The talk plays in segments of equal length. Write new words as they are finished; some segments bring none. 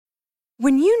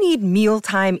When you need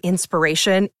mealtime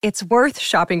inspiration, it's worth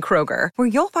shopping Kroger, where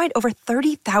you'll find over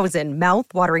 30,000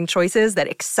 mouth-watering choices that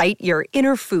excite your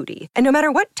inner foodie. And no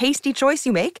matter what tasty choice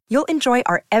you make, you'll enjoy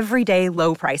our everyday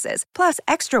low prices, plus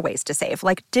extra ways to save,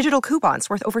 like digital coupons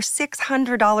worth over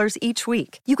 $600 each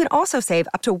week. You can also save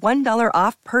up to $1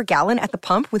 off per gallon at the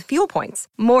pump with fuel points.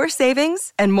 More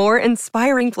savings and more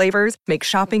inspiring flavors make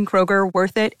shopping Kroger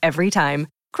worth it every time.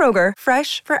 Kroger,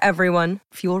 fresh for everyone.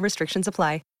 Fuel restrictions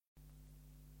apply.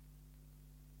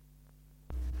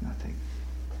 Nothing.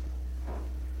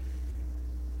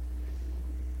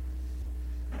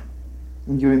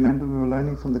 And you remember we were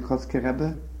learning from the Kotzker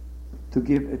Rebbe, to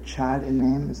give a child a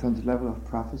name is on the level of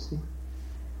prophecy?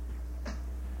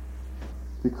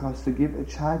 Because to give a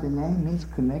child a name means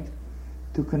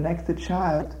to connect the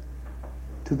child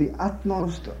to the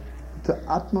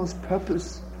utmost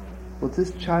purpose what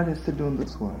this child has to do in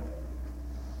this world.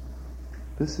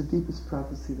 This is the deepest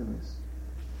prophecy there is.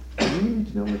 You need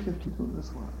to know what you have to do in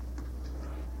this world.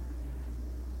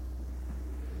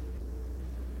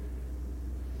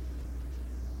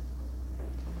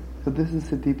 So this is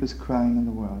the deepest crying in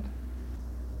the world.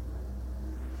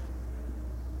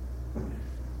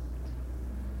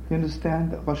 You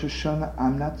understand? Rosh Hashanah,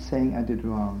 I'm not saying I did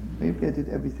wrong. Maybe I did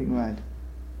everything right.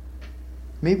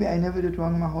 Maybe I never did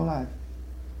wrong my whole life.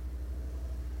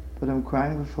 But I'm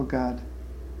crying before God.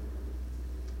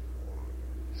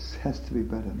 This has to be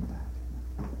better than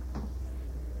that.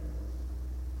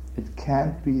 It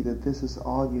can't be that this is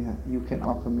all you can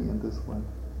offer me in this world.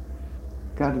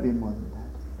 Got to be more than that.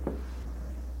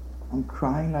 I'm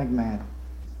crying like mad.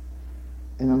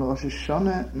 And on Rosh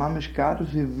Hashanah, Mamish, God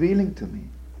was revealing to me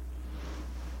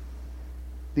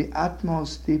the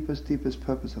utmost, deepest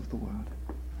purpose of the world.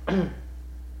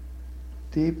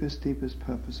 deepest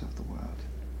purpose of the world.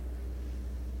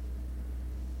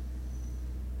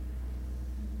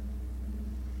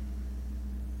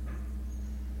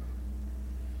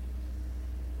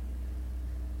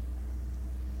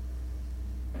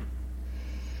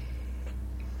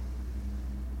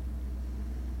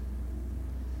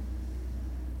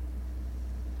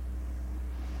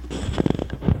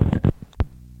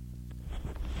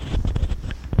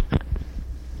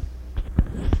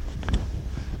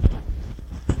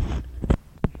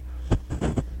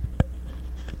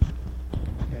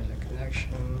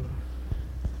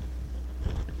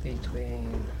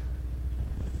 Between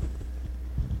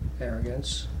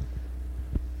arrogance,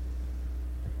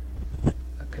 a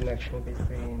connection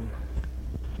between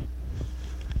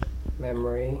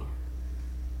memory,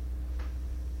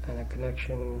 and a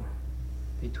connection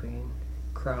between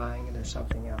crying and there's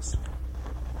something else.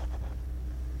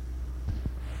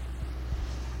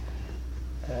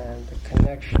 And the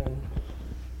connection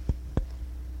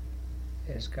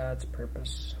is God's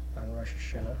purpose on Rosh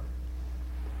Hashanah.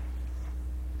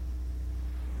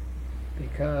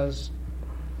 Because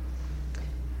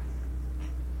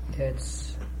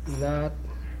it's not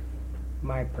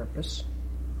my purpose,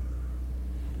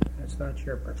 it's not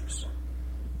your purpose.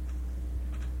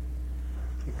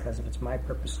 Because if it's my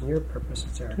purpose and your purpose,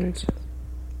 it's arrogance.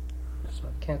 So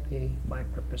it can't be my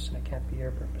purpose and it can't be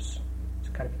your purpose. It's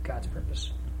got to be God's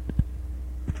purpose.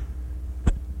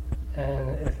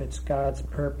 And if it's God's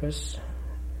purpose,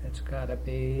 it's got to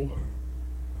be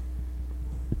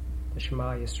the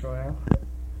Shema Yisrael,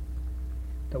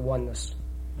 the oneness.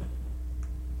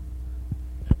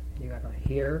 You got to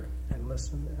hear and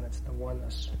listen, and it's the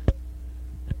oneness.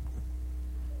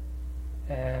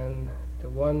 And the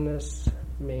oneness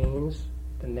means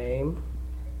the name,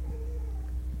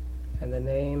 and the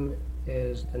name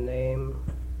is the name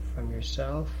from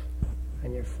yourself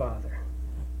and your father,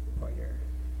 or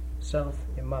yourself,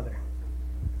 your mother.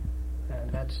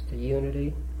 And that's the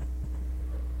unity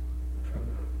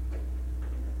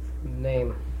from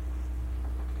name.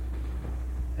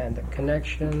 And the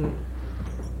connection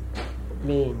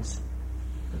means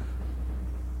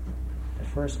the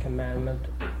first commandment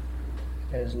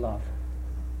is love.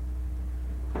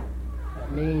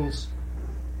 That means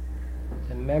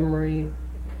the memory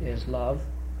is love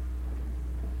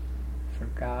for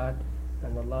God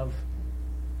and the love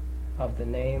of the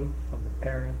name of the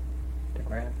parent, the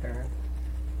grandparent.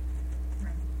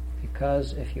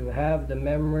 Because if you have the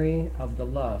memory of the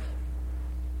love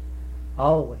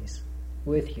always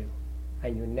with you,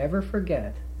 and you never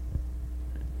forget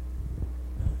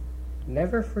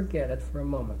it for a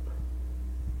moment,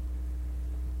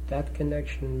 that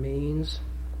connection means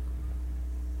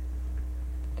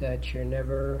that you're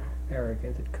never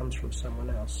arrogant. It comes from someone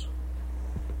else.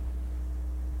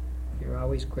 You're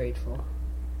always grateful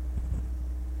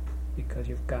because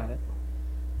you've got it,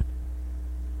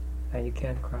 and you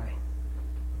can't cry.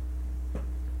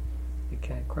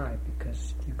 can't cry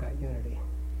because you've got unity.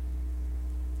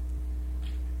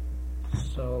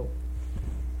 So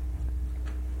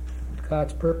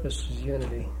God's purpose is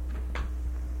unity.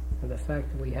 And the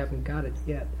fact that we haven't got it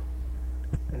yet,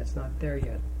 and it's not there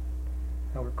yet,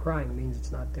 and we're crying means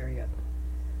it's not there yet.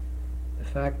 The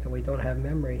fact that we don't have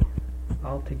memory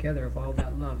altogether of all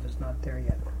that love is not there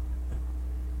yet.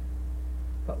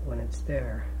 But when it's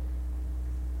there,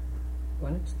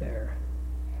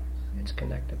 it's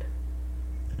connected.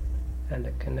 And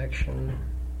the connection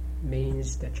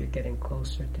means that you're getting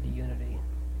closer to the unity.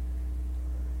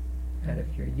 And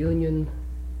if your union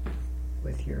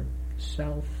with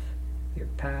yourself, your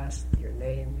past, your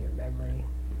name, your memory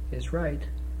is right,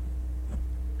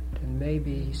 then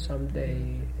maybe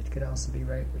someday it could also be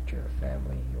right with your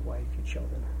family, your wife, your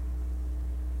children.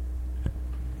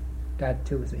 That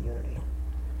too is a unity.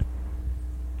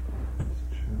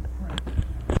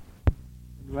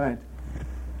 Right.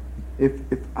 If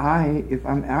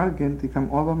I'm arrogant, if I'm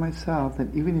all by myself,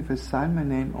 then even if I sign my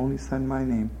name, only sign my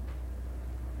name.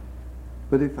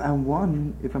 But if I'm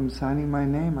one, if I'm signing my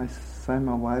name, I sign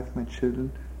my wife, my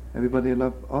children, everybody I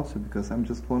love also, because I'm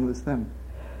just one with them.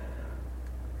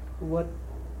 What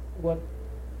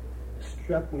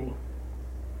struck me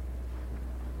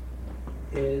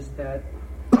is that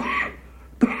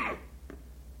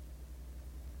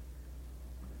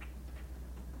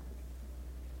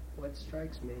what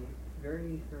strikes me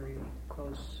very, very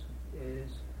close is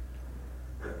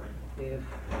if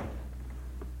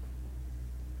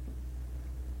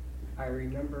I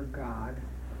remember God,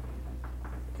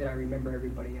 then I remember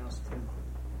everybody else too.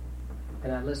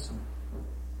 And I listen.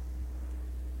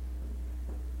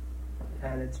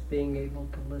 And it's being able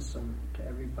to listen to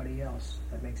everybody else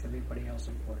that makes everybody else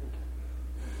important.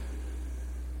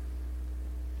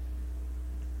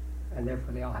 And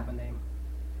therefore they all have a name.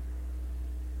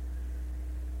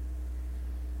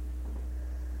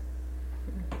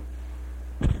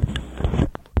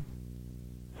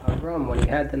 Avram, when he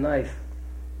had the knife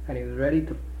and he was ready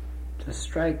to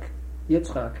strike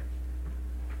Yitzchok,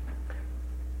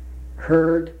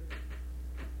 heard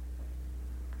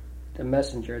the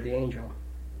messenger, the angel,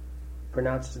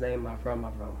 pronounce his name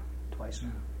Avram, twice.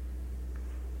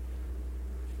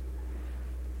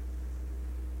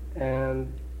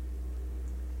 And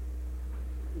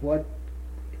what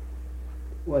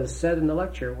was said in the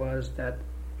lecture was that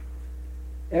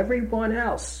everyone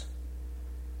else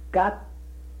got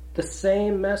the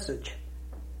same message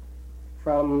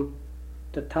from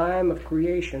the time of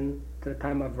creation to the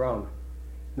time of Avram,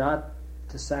 not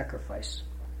to sacrifice.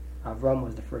 Avram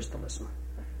was the first to listen,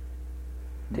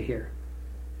 to hear.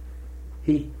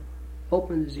 He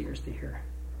opened his ears to hear.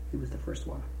 He was the first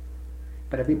one.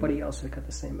 But everybody else had got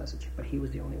the same message, but he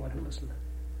was the only one who listened.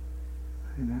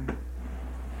 Amen.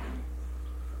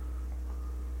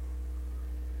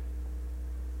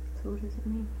 So what does it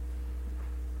mean?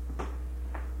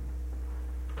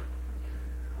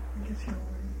 I guess you're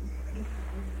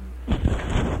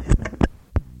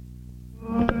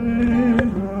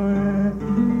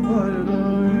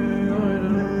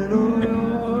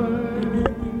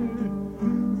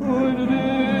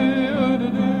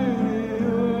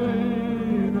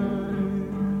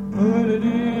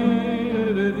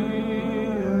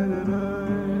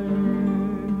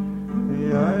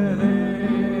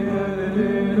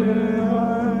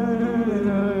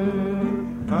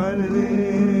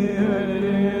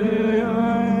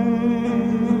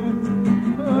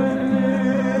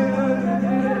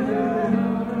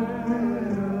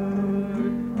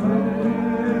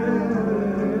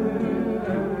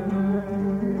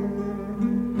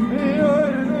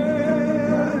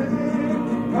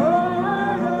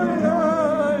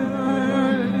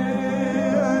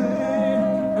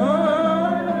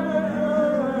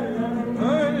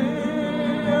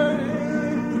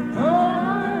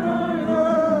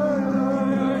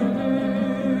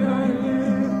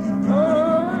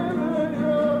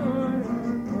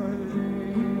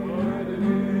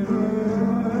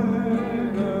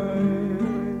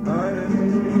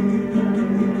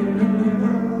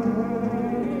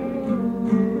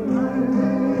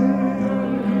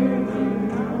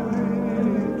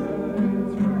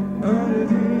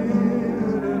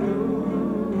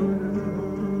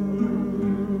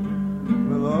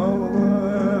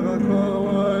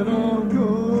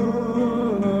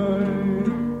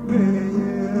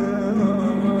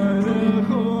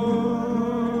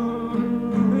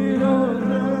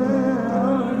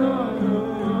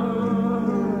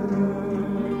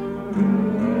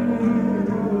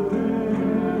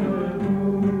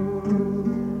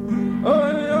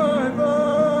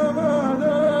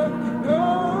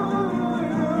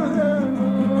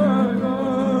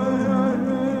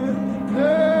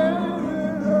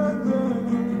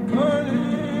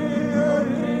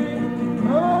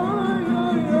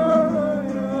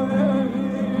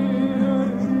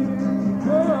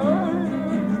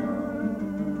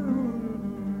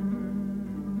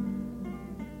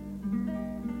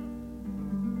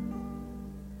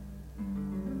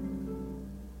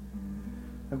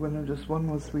no, just one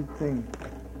more sweet thing.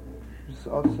 It's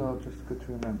also just good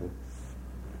to remember.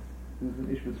 This is an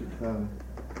issue to tell.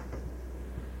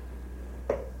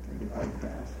 Make it very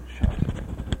fast, short.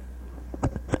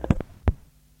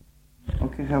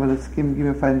 Okay, Rabbi, let's give me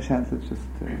a fighting chance. Let's just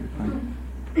fine.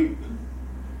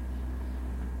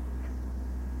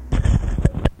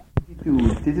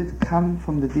 Did it come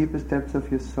from the deepest depths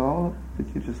of your soul? Or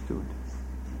did you just do it?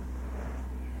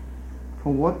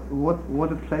 From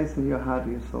what a place in your heart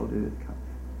or your soul did it come?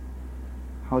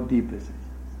 How deep is it?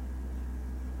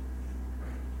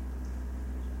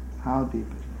 How deep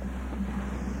is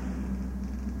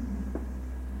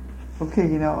it?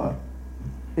 Okay,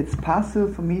 it's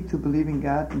possible for me to believe in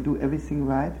God and do everything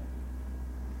right,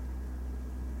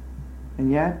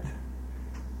 and yet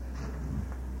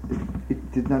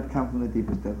it did not come from the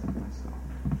deepest depths of my soul.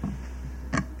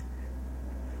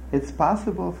 It's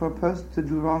possible for a person to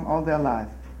do wrong all their life,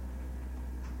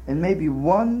 and maybe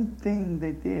one thing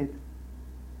they did,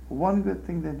 one good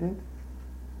thing they did,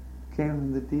 came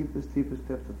from the deepest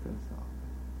depths of their soul.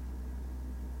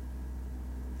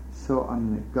 So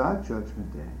on the God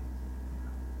Judgment Day,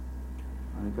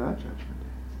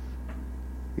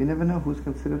 you never know who's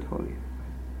considered holy.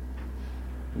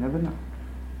 You never know.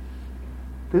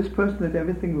 This person did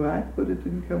everything right, but it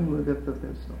didn't come from the depth of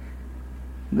their soul.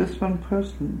 This one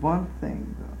person, one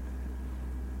thing,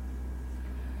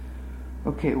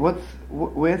 God. Okay,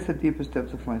 where's the deepest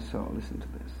depths of my soul? Listen to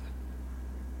this.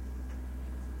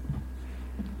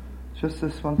 Just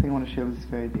this one thing I want to share with you,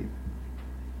 very deep.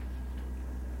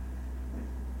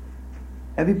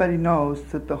 Everybody knows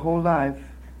that the whole life,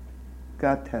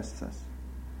 God tests us.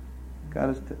 God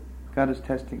is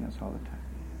testing us all the time.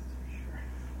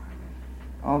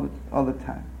 All the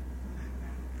time.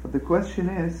 But the question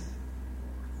is,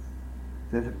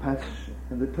 there's a passage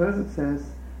in the Torah that says,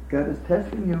 God is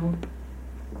testing you,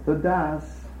 to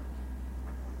das,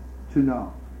 to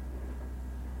know.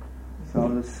 So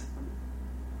this,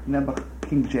 remember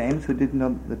King James, who didn't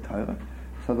know the Torah.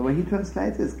 So the way he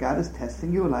translates is, God is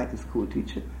testing you like a school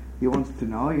teacher. He wants to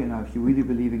know, if you really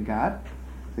believe in God,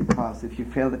 because if you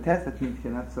fail the test, that means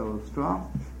you're not so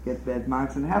strong, get bad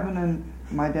marks in heaven, and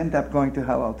you might end up going to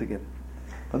hell altogether.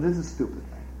 But this is stupid,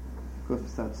 right? Goes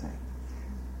without saying.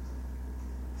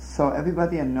 So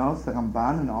everybody knows the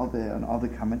Ramban and all the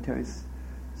commentaries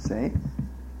say,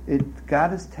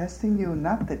 God is testing you,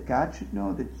 not that God should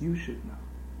know, that you should know.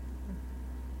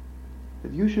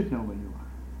 That you should know where you are.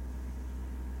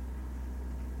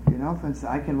 For instance,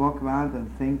 I can walk around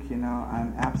and think,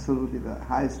 I'm absolutely the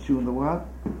highest Jew in the world.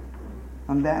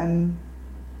 And then,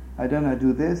 I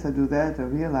do this, I do that, I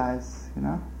realize,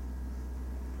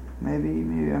 maybe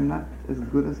I'm not as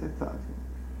good as I thought.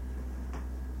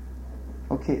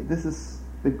 Okay, this is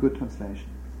the good translation.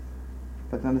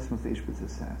 But then this is what the Ishbitzer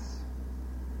says.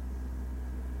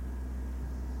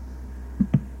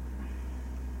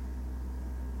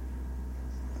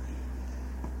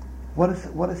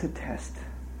 What is a test?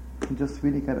 You just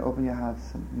really got to open your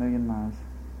hearts a million miles.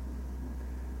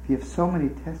 We have so many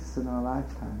tests in our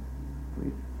lifetime.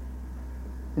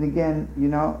 And again,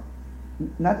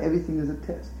 not everything is a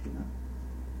test,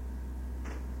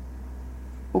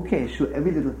 Okay, sure,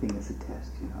 every little thing is a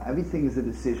test, Everything is a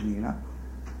decision,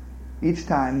 Each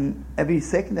time, every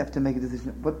second I have to make a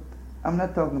decision. But I'm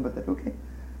not talking about that. Okay,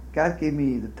 God gave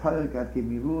me the Torah, God gave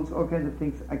me rules, all kinds of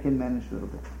things I can manage a little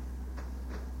bit.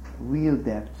 Real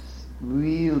depths,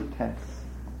 real tests.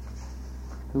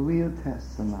 The real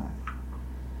tests in life.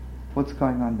 What's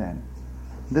going on then?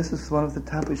 This is one of the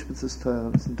top Ishbitz's Torah.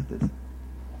 Listen to this.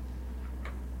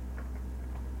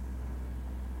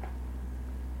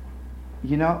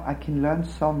 I can learn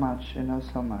so much and know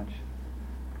so much.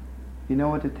 You know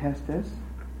what the test is?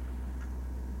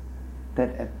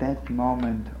 That at that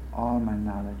moment, all my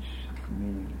knowledge is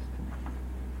meaningless to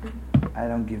me. I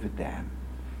don't give a damn.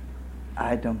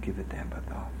 I don't give a damn about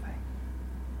the whole thing.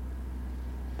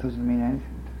 It doesn't mean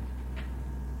anything to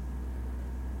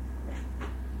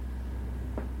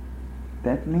me.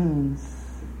 That means,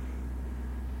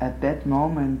 at that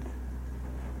moment,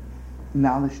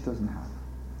 knowledge doesn't happen.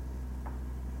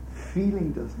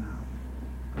 Feeling doesn't happen.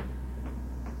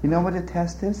 You know what a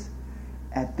test is?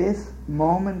 At this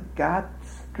moment, God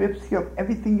strips you of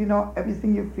everything you know,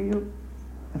 everything you feel,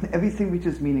 and everything which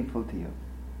is meaningful to you.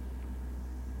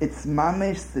 It's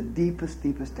mamish, the deepest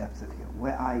depths of you.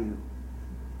 Where are you?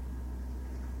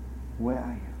 Where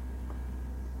are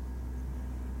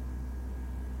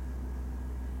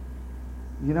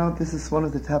you? This is one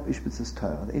of the top Ishbitz's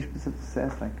Torah. The Ishbitz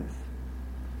says like this.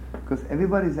 Because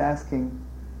everybody's asking,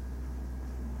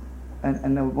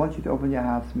 and I want you to open your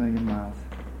hearts a million miles.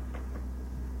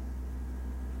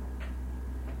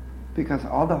 Because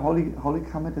all the holy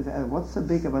commentators ask, what's so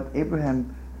big about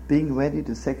Abraham being ready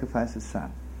to sacrifice his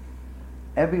son?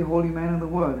 Every holy man in the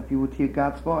world, if he would hear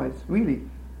God's voice, really,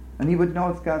 and he would know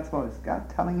it's God's voice, God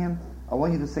telling him, I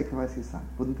want you to sacrifice your son.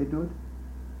 Wouldn't they do it?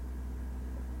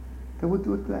 They would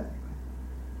do it gladly.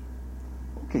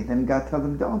 Okay, then God tells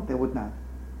them don't, they would not.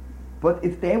 But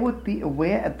if they would be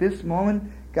aware at this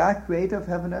moment, God, creator of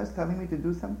heaven and earth, telling me to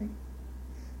do something,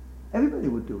 everybody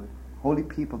would do it. Holy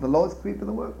people, the lowest creep of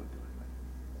the world would do it.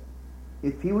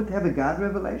 If he would have a God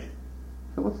revelation,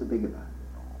 so what's so big about it?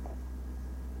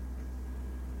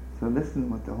 So listen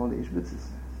what the Holy Ishbitzer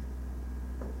says.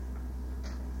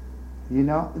 You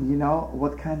know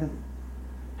what kind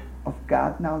of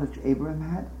God knowledge Abraham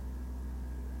had?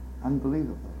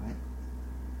 Unbelievable, right?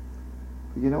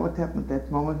 But you know what happened at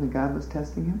that moment when God was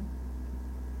testing him?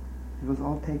 It was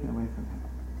all taken away from him.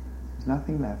 There's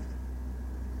nothing left.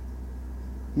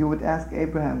 You would ask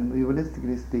Abraham,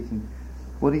 realistically speaking,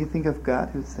 what do you think of God?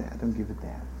 He would say, I don't give a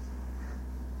damn.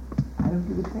 I don't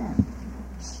give a damn.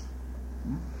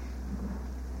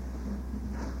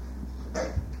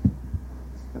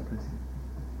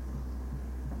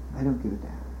 I don't give a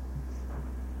damn.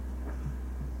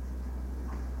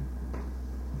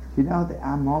 You know, there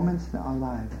are moments in our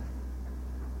life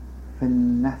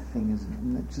when nothing is,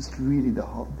 just really the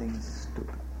whole thing is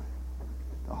stupid.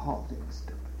 The whole thing is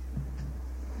stupid.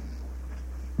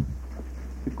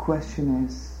 The question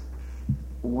is,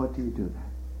 what do you do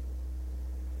then?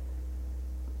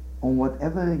 On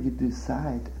whatever you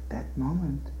decide at that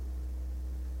moment,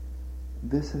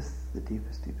 this is the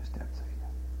deepest depths of you.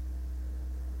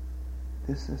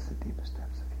 This is the deepest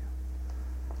depths of you.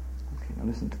 Okay, now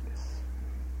listen to this.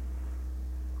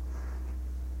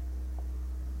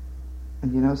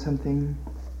 And you know something?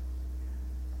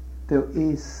 There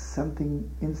is something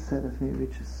inside of me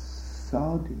which is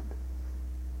so deep.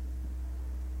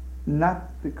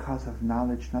 Not because of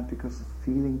knowledge, not because of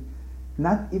feeling,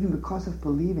 not even because of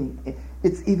believing.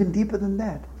 It's even deeper than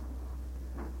that.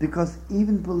 Because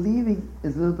even believing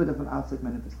is a little bit of an outside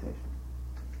manifestation.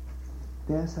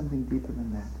 There's something deeper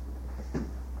than that.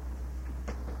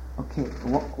 Okay,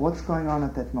 what's going on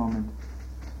at that moment?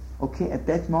 Okay, at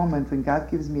that moment when God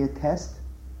gives me a test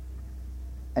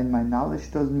and my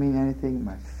knowledge doesn't mean anything,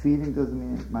 my feeling doesn't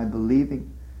mean anything, my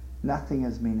believing, nothing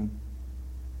has meaning.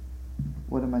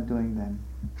 What am I doing then?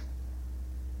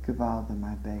 Gewalt, am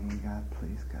I begging God,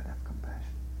 please, God, have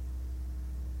compassion.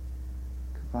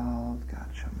 Gewalt, God,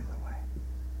 show me the way.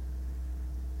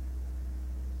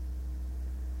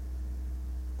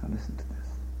 Now listen to this.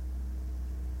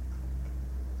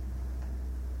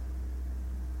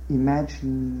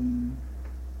 Imagine.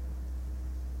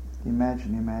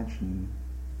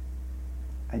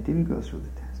 I didn't go through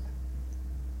the test.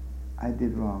 I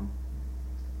did wrong.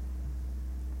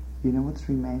 You know what's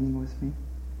remaining with me?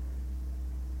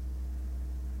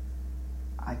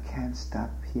 I can't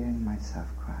stop hearing myself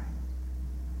crying.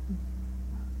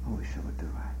 I wish I would do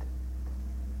right.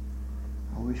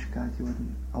 I wish God you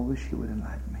wouldn't. I wish you would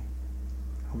enlighten me.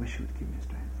 I wish you would give me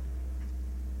strength.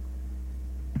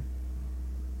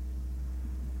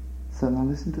 So now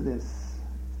listen to this.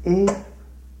 If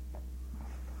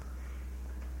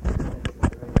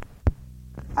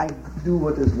I do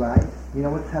what is right, you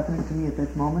know what's happening to me at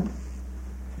that moment?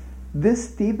 This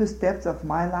deepest depths of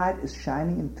my light is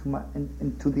shining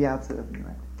into the outside of me,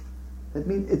 right? That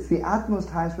means it's the utmost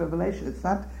highest revelation.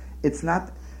 It's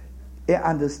not an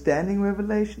understanding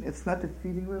revelation. It's not a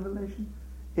feeling revelation.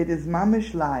 It is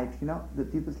mamish light, you know, the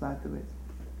deepest light there is.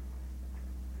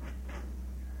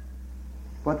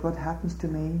 But what happens to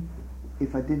me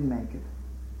if I didn't make it?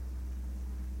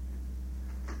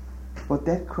 But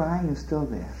that crying is still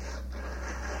there.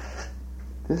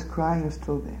 This crying is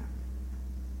still there.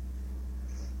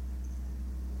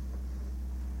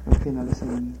 Okay, now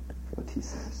listen what he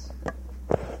says.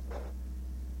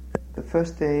 The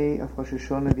first day of Rosh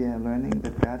Hashanah we are learning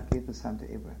that God gave the son to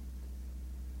Abraham.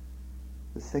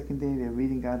 The second day we are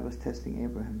reading God was testing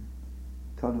Abraham,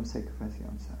 told him sacrifice your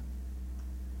own son.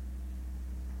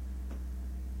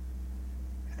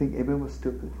 You think Abraham was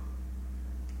stupid?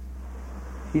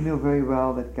 He knew very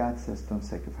well that God says don't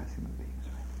sacrifice human beings,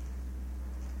 right?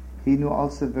 He knew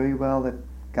also very well that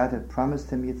God had promised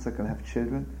him Yitzchok will have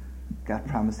children. God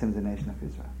promised him the nation of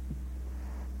Israel.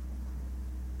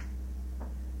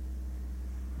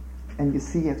 And you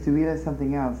see, you have to realize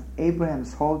something else.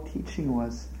 Abraham's whole teaching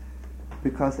was,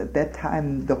 because at that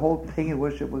time the whole pagan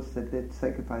worship was that they'd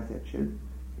sacrifice their children.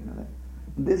 You know that.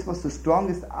 This was the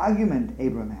strongest argument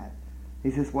Abraham had.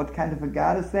 He says, what kind of a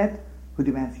God is that who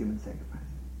demands human sacrifice?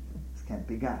 This can't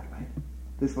be God, right?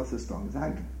 This was the strongest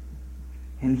argument.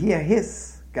 And here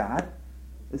his God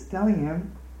is telling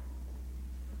him,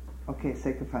 okay,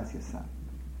 sacrifice your son.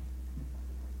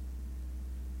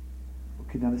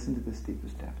 Okay, now listen to this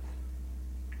deepest depth.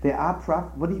 There are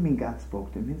what do you mean God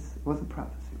spoke to him? It was a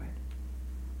prophecy, right?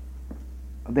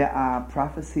 There are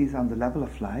prophecies on the level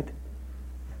of light,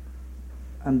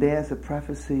 and there's a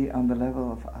prophecy on the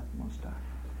level of utmost darkness.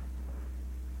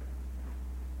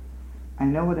 I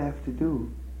know what I have to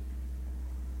do.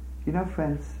 You know,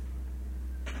 friends,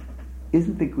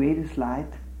 isn't the greatest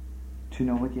light to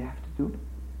know what you have to do?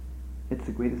 It's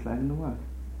the greatest light in the world.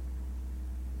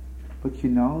 But you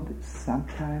know that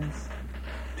sometimes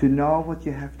to know what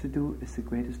you have to do is the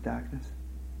greatest darkness.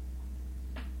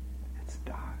 It's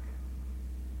dark.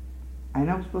 I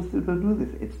know I'm supposed to do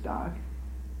this. It's dark.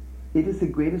 It is the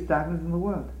greatest darkness in the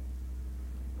world.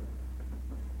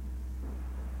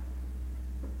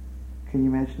 Can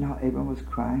you imagine how Abraham was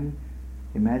crying?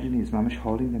 Imagine his mom is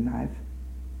holding the knife.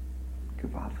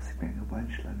 Gewalt, was ich bin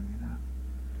gewaltschlagen, you know.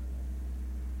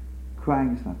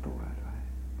 Crying is not the word, right?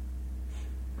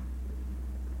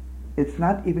 It's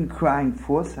not even crying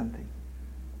for something.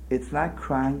 It's not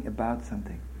crying about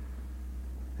something.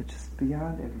 It's just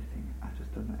beyond everything. I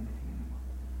just don't know anything anymore.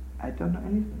 I don't know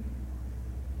anything.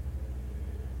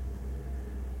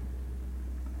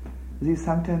 You see,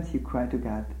 sometimes you cry to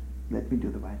God, let me do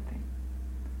the right thing.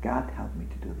 God help me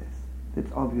to do this.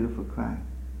 It's all beautiful crying.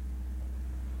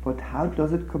 But how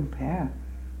does it compare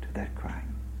to that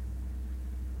crying?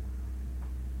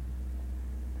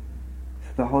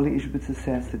 So the Holy Ishbitzer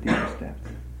says the deepest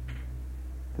depths.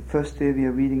 The first day we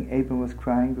are reading, Abram was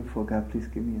crying before God, please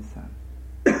give me a son.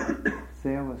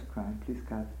 Sarah was crying, please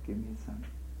God, give me a son.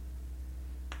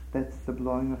 That's the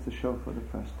blowing of the shofar the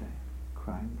first day,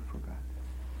 crying before God.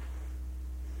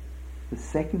 The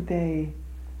second day,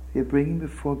 we are bringing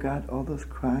before God all those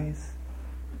cries,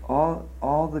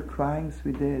 all the cryings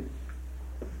we did.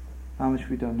 How much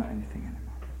we don't know anything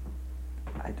anymore.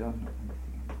 I don't know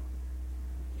anything anymore.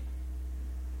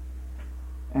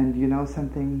 And you know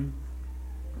something?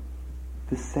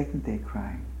 The second day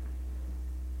crying.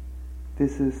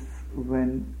 This is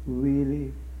when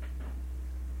we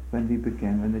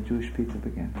began, when the Jewish people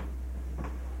began.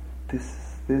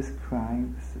 This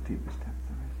crying is the deepest depth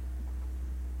of it.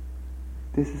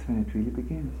 This is when it really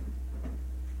begins.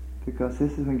 Because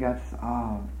this is when God says,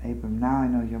 oh, Abram, now I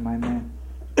know you're my man.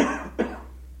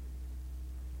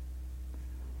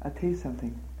 I'll tell you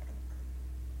something.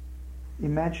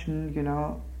 Imagine,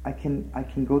 I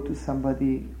can go to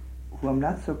somebody who I'm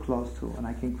not so close to, and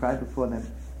I can cry before them,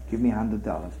 give me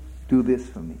 $100. Do this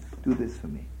for me. Do this for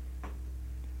me.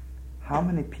 How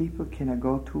many people can I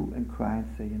go to and cry and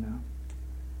say,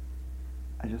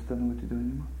 I just don't know what to do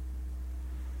anymore?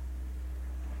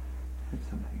 It's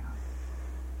something else.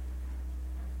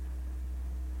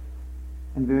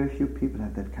 And very few people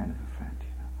have that kind of a friend,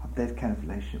 have that kind of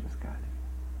relationship with God.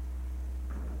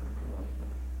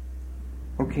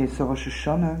 Okay, so Rosh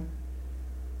Hashanah,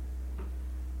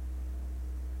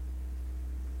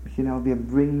 we are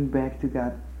bringing back to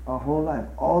God our whole life.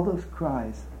 All those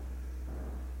cries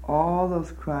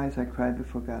I cried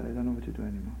before God, I don't know what to do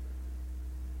anymore.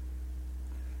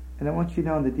 And I want you to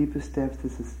know in the deepest depths,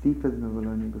 this is deeper than we were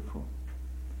learning before.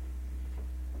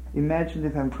 Imagine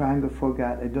if I'm crying before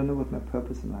God, I don't know what my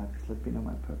purpose in life is. Let me know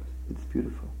my purpose. It's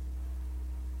beautiful.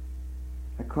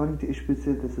 According to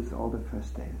Ishbitzer, this is all the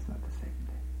first day, it's not the second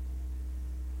day.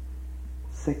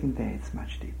 Second day, it's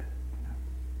much deeper.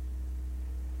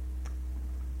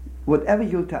 Whatever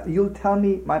you'll tell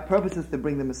me, my purpose is to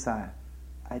bring the Messiah.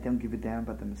 I don't give a damn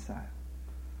about the Messiah.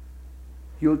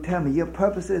 You'll tell me, your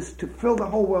purpose is to fill the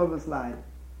whole world with light.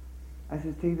 I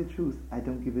say, tell you the truth, I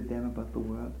don't give a damn about the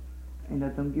world. And I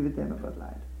don't give a damn about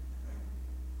light.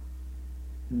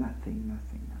 Nothing's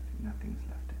left anymore.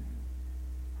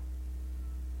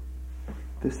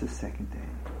 This is second day.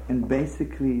 And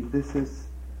basically, this is,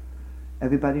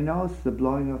 everybody knows the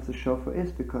blowing of the shofar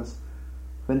is because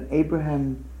when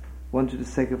Abraham wanted to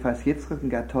sacrifice Yitzchok and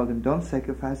God told him, don't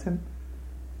sacrifice him,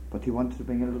 but he wanted to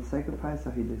bring a little sacrifice,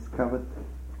 so he discovered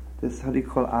this, how do you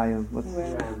call ayil? What's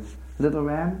ram. Little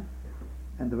ram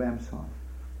and the ram's horn.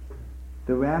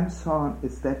 The ram's horn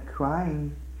is that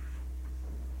crying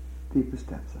deepest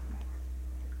depths of me.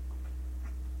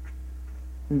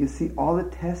 And you see all the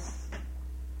tests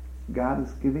God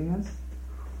is giving us.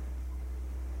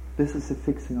 This is the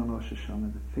fixing on Rosh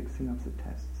Hashanah, the fixing of the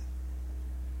tests.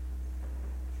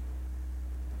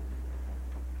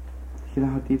 You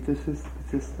know how deep this is?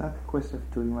 This is not a question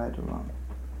of doing right or wrong.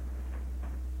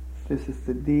 This is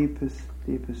the deepest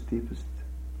depths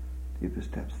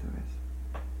there is.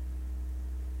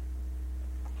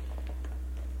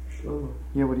 Sure.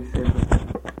 Yeah, what do you say about that?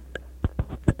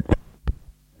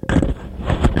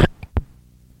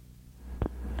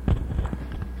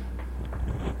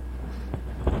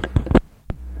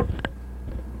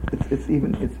 It's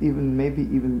even maybe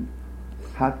even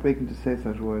heartbreaking to say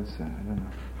such words. I don't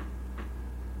know.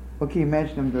 Okay,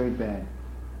 imagine I'm very bad.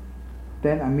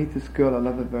 Then I meet this girl, I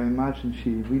love her very much, and she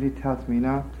really tells me,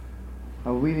 I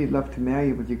really love to marry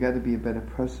you, but you got to be a better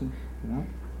person,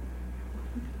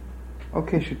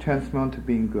 Okay, she turns me on to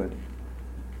being good.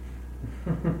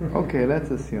 Okay,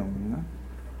 let's assume,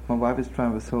 My wife is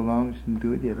trying for so long, she didn't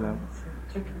do it yet, love.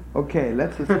 Okay,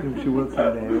 let's assume she will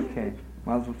someday. Okay,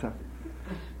 Mazel tov.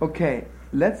 Okay,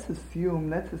 let's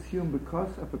assume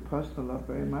because of a person I love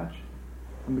very much,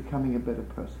 I'm becoming a better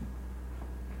person.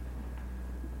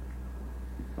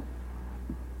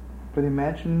 But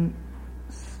imagine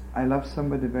I love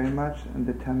somebody very much and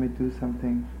they tell me to do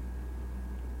something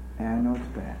and I know it's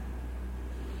bad.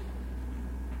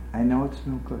 I know it's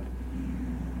no good.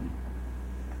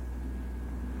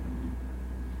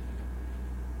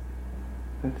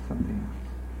 That's something else.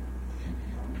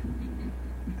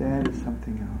 That is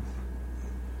something else.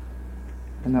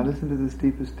 And now listen to this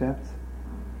deepest depth.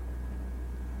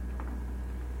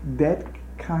 That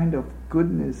kind of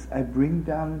goodness I bring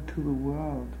down into the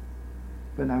world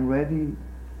when I'm ready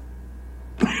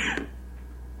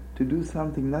to do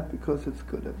something, not because it's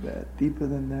good or bad, deeper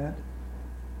than that.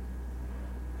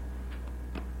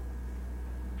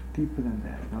 Deeper than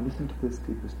that. Now listen to this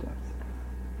deepest depth.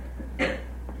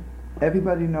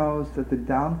 Everybody knows that the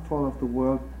downfall of the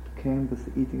world came with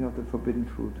the eating of the forbidden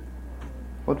fruit.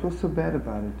 What was so bad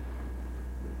about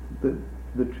it?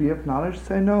 The tree of knowledge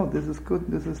say, no, this is good,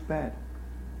 this is bad.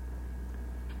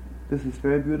 This is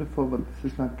very beautiful, but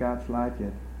this is not God's light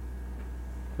yet.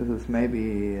 This is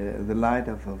maybe the light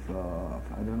of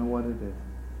I don't know what it is.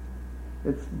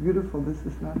 It's beautiful. This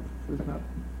is not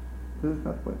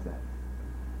where it's at.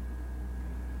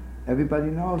 Everybody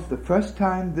knows the first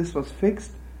time this was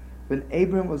fixed when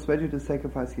Abraham was ready to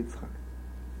sacrifice Yitzchok.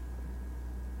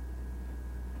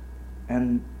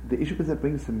 And the Ishbitzer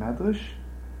brings the Medrash.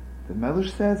 The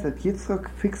Medrash says that Yitzchok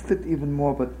fixed it even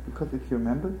more, but because if you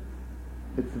remember,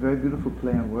 it's a very beautiful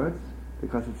play on words,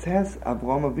 because it says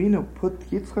Avraham Avinu put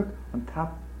Yitzchok on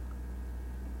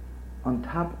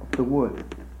top of the wood,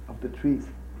 of the trees.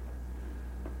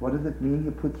 What does it mean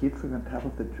he put Yitzchok on top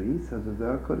of the trees? So the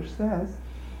Zohar Kodesh says,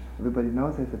 everybody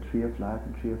knows there's a tree of life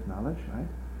and tree of knowledge, right?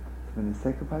 So when he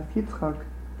sacrificed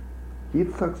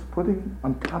Yitzchok's putting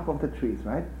on top of the trees,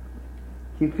 right?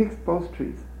 He fixed both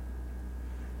trees.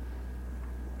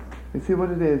 You see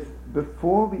what it is?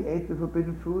 Before we ate the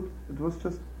forbidden fruit, it was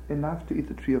just enough to eat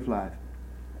the tree of life.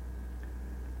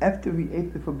 After we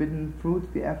ate the forbidden fruit,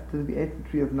 after we ate the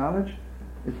tree of knowledge,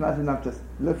 it's not enough just,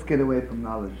 let's get away from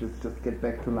knowledge, let's just get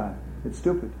back to life. It's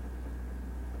stupid.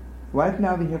 Right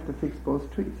now we have to fix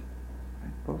both trees.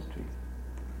 Right? Both trees.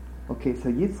 Okay, so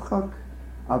Yitzchok,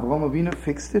 Avraham Avinu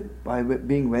fixed it by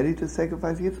being ready to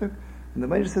sacrifice Yitzchok, and the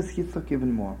Medrash says Yitzchok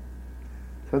even more.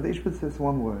 So the Ishbitzer says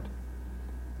one word.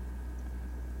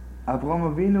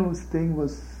 Avraham Avinu's thing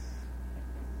was,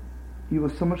 he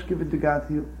was so much given to God,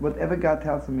 whatever God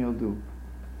tells him he'll do.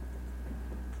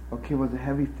 Okay, it was a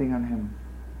heavy thing on him.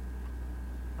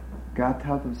 God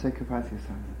told him sacrifice your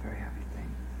son. It's a very heavy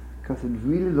thing. Because it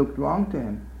really looked wrong to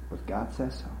him, but God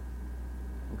says so.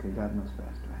 Okay, God knows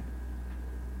best, right?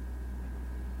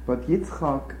 But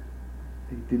Yitzchok,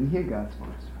 he didn't hear God's voice,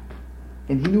 right?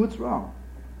 And he knew it's wrong.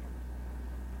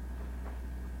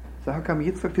 So how come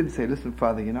Yitzchok didn't say, listen,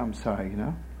 Father, I'm sorry,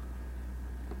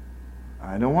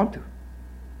 I don't want to.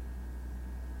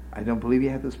 I don't believe you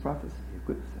had this prophecy. You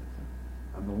could have said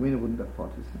so. Avraham wouldn't have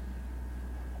fought his son.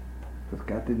 Because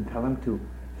God didn't tell him to.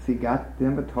 See, God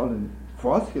never told him,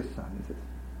 force your son. He said,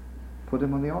 put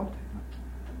him on the altar.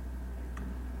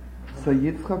 So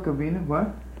Yitzchok Avinu,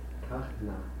 what?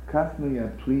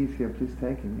 Kachna, please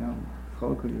take him.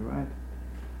 Cholko, you're right.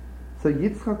 So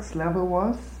Yitzchok's level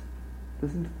was,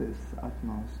 listen to this,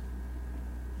 utmost.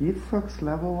 Yitzchok's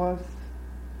level was,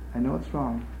 I know it's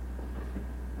wrong,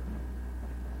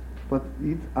 but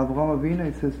Avraham Avinu,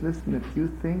 he says, listen, if you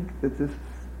think that this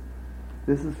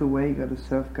is the way you got to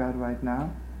serve God right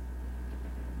now,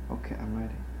 okay, I'm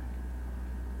ready.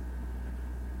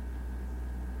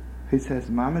 He says,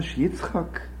 Mamash,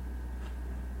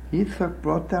 Yitzchok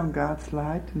brought down God's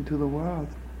light into the world.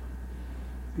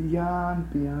 Beyond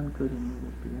good and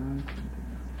evil, beyond something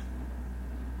else.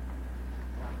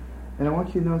 And I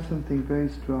want you to know something very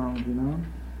strong,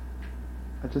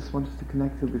 I just wanted to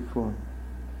connect to before.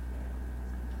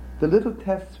 The little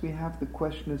tests we have, the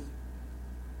question is,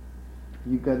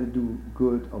 you got to do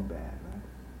good or bad, right?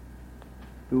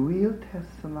 The real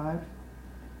tests in life,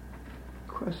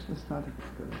 the question is not if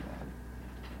it's good or bad.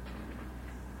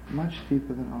 Much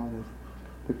deeper than all this.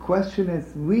 The question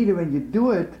is, really, when you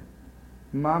do it,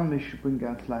 Mamish, bring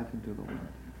God's life into the world.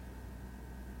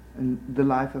 And the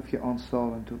life of your own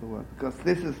soul into the world. Because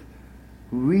this is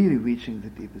really reaching the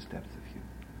deepest depths of you.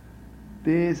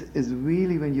 This is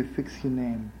really when you fix your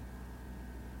name.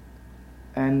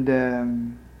 And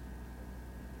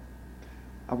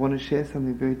I want to share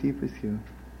something very deep with you.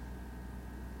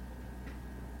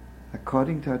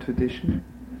 According to our tradition,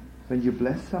 when you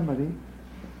bless somebody,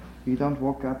 you don't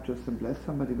walk up just and bless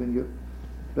somebody. When you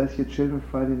bless your children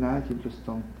Friday night, you just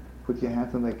don't put your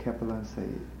hands on their capella and say,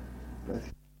 bless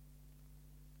you.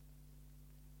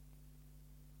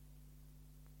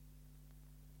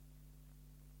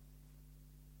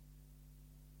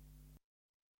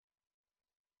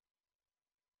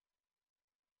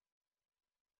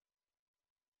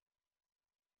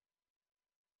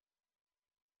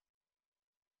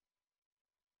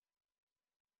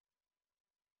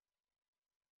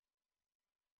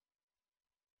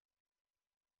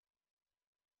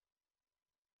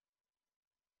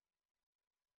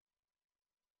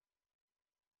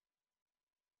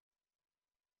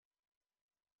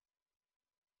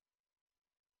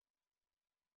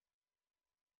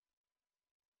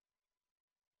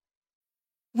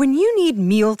 When you need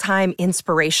mealtime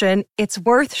inspiration, it's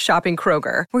worth shopping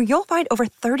Kroger, where you'll find over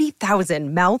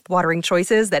 30,000 mouth-watering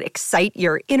choices that excite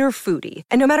your inner foodie.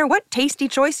 And no matter what tasty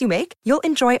choice you make, you'll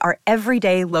enjoy our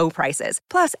everyday low prices,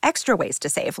 plus extra ways to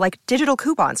save, like digital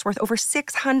coupons worth over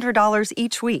 $600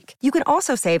 each week. You can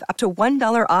also save up to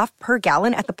 $1 off per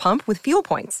gallon at the pump with fuel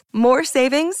points. More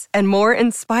savings and more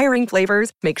inspiring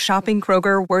flavors make shopping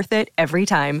Kroger worth it every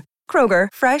time. Kroger,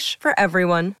 fresh for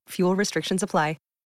everyone. Fuel restrictions apply.